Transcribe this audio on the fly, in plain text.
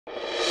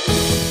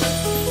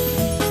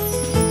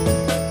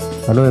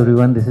Hello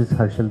everyone, this is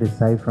Harshal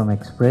Desai from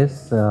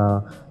Express.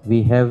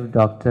 We have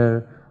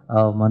Dr.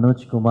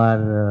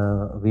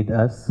 Manojkumar with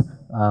us,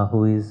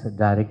 who is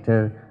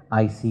Director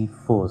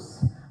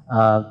ICFOSS.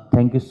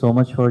 Thank you so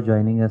much for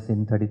joining us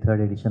in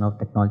 33rd edition of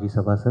Technology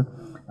Sabha, sir.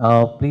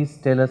 Please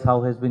tell us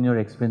how has been your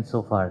experience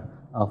so far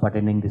of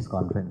attending this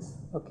conference.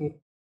 Okay.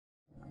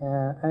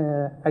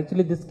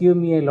 Actually, this gave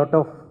me a lot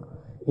of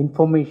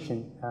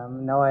information.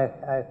 Now I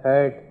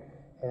heard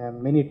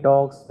many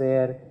talks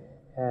where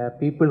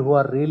people who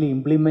are really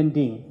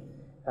implementing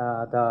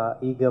the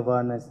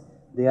e-governance,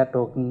 they are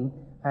talking,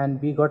 and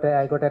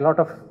I got a lot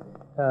of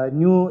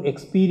new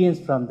experience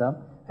from them.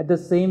 At the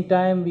same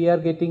time, we are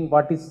getting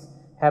what is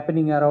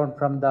happening around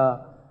from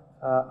the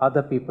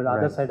other people,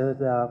 other side of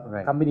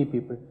the company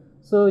people.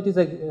 So it is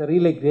a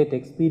really great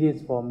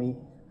experience for me,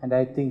 and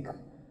I think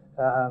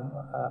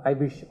I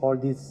wish all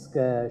these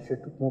should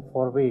move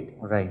forward.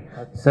 Right.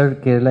 Okay. Sir,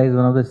 Kerala is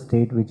one of the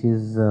state which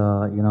is,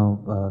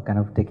 kind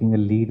of taking a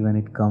lead when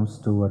it comes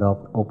to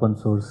adopt open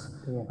source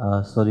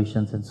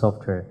solutions and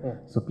software. Yeah.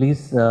 So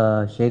please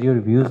share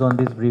your views on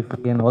this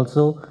briefly, and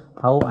also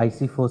how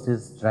ICFOSS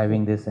is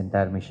driving this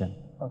entire mission.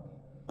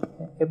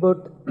 Okay.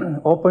 About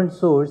open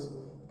source,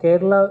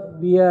 Kerala,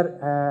 we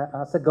are,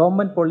 as a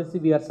government policy,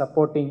 we are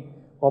supporting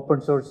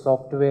open source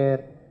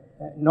software,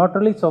 not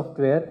only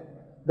software,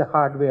 the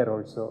hardware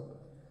also.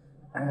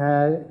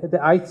 The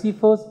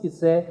ICFOSS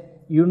is a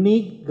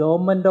unique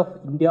government of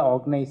India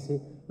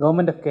organization,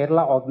 government of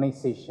Kerala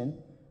organization,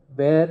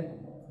 where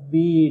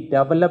we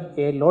develop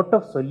a lot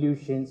of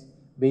solutions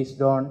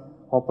based on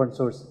open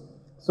source.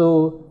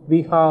 So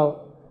we have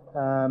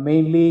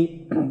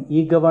mainly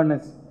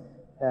e-governance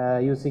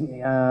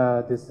using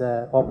this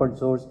open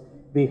source.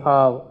 We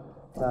have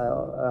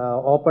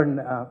open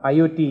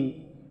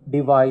IoT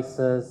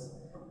devices.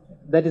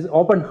 That is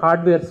open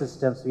hardware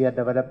systems we are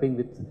developing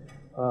with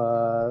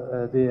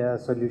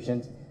the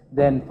solutions.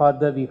 Then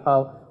further we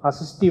have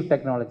assistive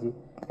technology.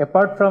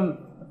 Apart from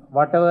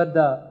whatever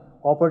the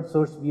open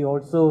source, we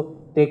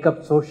also take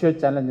up social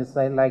challenges,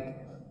 like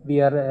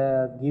we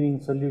are giving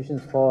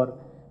solutions for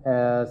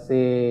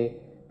say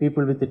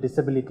people with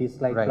disabilities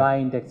like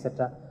blind,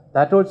 etc.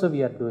 That also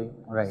we are doing.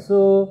 Right.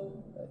 So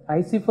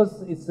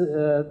ICFOSS is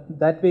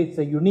that way, it's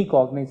a unique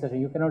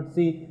organization. You cannot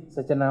see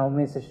such an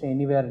organization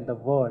anywhere in the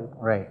world.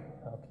 Right.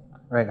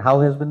 Right. How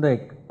has been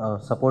the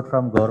support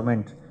from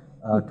government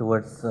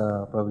towards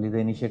probably the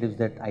initiatives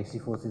that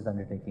ICFOSS is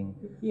undertaking?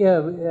 Yeah,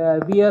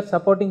 we are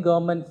supporting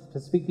government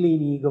specifically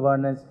in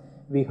e-governance.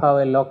 We have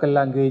a local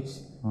language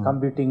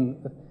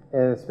computing,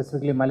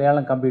 specifically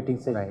Malayalam computing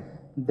session. Right.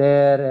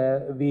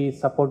 There we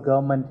support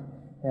government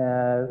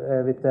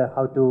with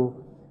how to.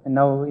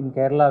 Now in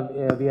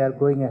Kerala, we are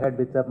going ahead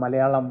with the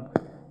Malayalam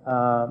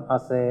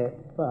as a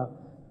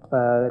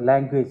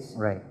language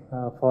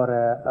for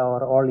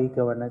our all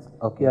e-governance.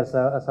 Okay. We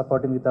are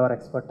supporting with our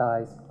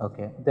expertise.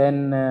 Okay.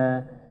 Then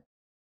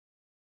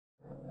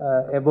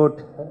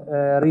about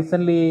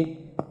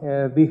recently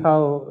we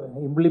have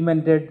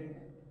implemented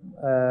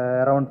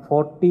around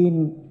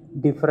 14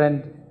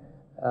 different.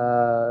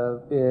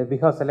 We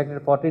have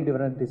selected 14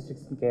 different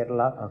districts in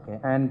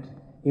Kerala and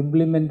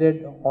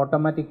implemented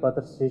automatic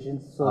weather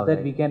stations so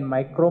that we can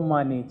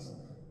micromanage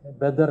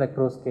weather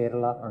across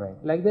Kerala.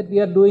 Like that we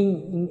are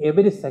doing in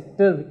every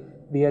sector,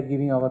 we are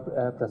giving our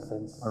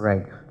presence. All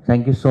right.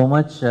 Thank you so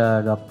much,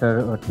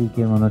 Dr.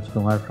 TK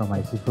Manojkumar from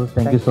ICFOSS.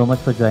 Thank you so much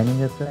for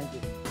joining us, sir. Thank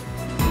you.